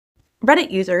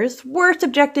Reddit users were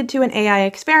subjected to an AI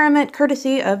experiment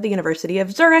courtesy of the University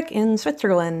of Zurich in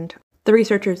Switzerland. The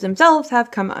researchers themselves have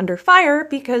come under fire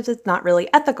because it's not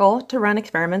really ethical to run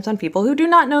experiments on people who do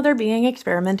not know they're being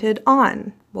experimented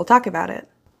on. We'll talk about it.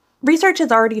 Research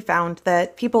has already found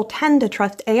that people tend to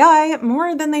trust AI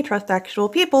more than they trust actual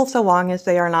people so long as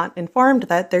they are not informed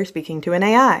that they're speaking to an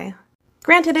AI.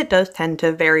 Granted, it does tend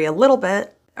to vary a little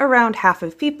bit. Around half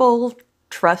of people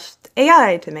trust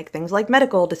AI to make things like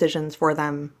medical decisions for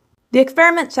them. The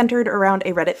experiment centered around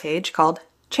a Reddit page called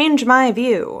Change My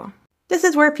View. This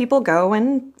is where people go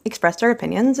and express their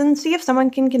opinions and see if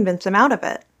someone can convince them out of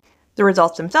it. The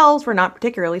results themselves were not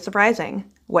particularly surprising.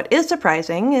 What is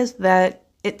surprising is that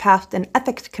it passed an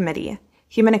ethics committee.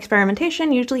 Human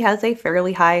experimentation usually has a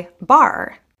fairly high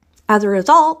bar. As a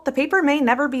result, the paper may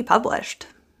never be published,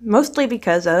 mostly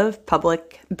because of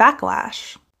public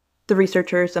backlash. The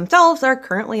researchers themselves are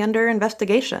currently under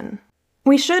investigation.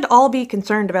 We should all be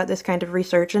concerned about this kind of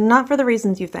research, and not for the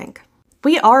reasons you think.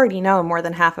 We already know more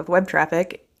than half of web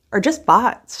traffic are just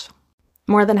bots.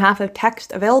 More than half of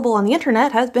text available on the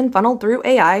internet has been funneled through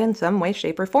AI in some way,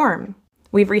 shape, or form.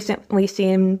 We've recently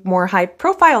seen more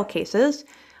high-profile cases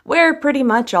where pretty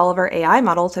much all of our AI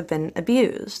models have been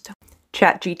abused.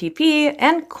 ChatGPT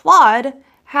and Claude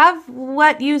have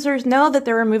let users know that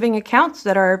they're removing accounts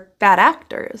that are bad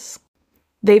actors.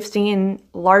 They've seen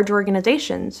large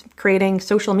organizations creating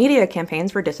social media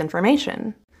campaigns for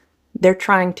disinformation. They're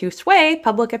trying to sway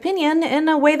public opinion in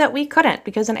a way that we couldn't,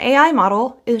 because an AI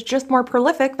model is just more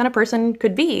prolific than a person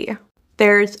could be.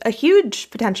 There's a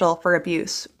huge potential for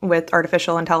abuse with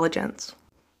artificial intelligence.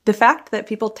 The fact that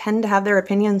people tend to have their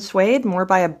opinions swayed more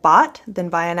by a bot than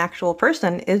by an actual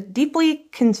person is deeply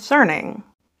concerning,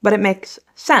 but it makes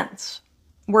sense.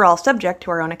 We're all subject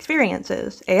to our own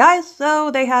experiences. AIs, so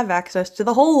they have access to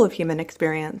the whole of human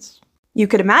experience. You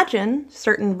could imagine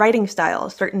certain writing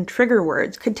styles, certain trigger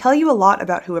words could tell you a lot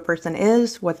about who a person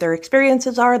is, what their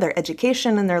experiences are, their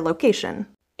education, and their location.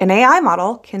 An AI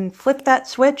model can flip that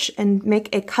switch and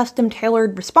make a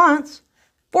custom-tailored response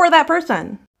for that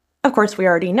person. Of course, we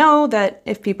already know that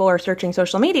if people are searching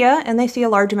social media and they see a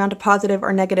large amount of positive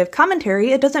or negative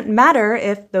commentary, it doesn't matter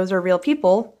if those are real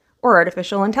people or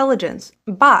artificial intelligence,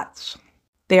 bots.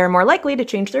 They are more likely to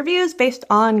change their views based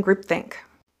on groupthink.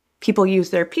 People use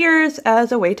their peers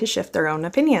as a way to shift their own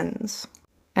opinions.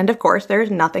 And of course, there's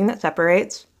nothing that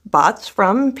separates bots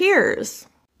from peers.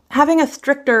 Having a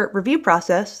stricter review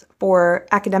process for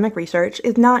academic research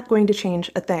is not going to change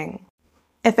a thing.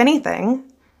 If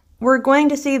anything, we're going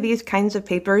to see these kinds of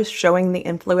papers showing the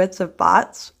influence of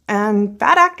bots, and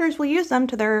bad actors will use them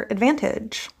to their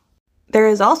advantage. There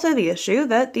is also the issue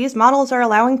that these models are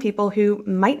allowing people who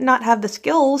might not have the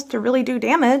skills to really do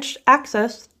damage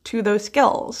access to those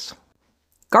skills.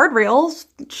 Guardrails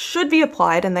should be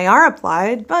applied, and they are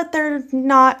applied, but they're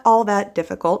not all that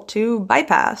difficult to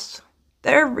bypass.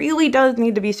 There really does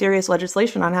need to be serious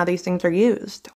legislation on how these things are used.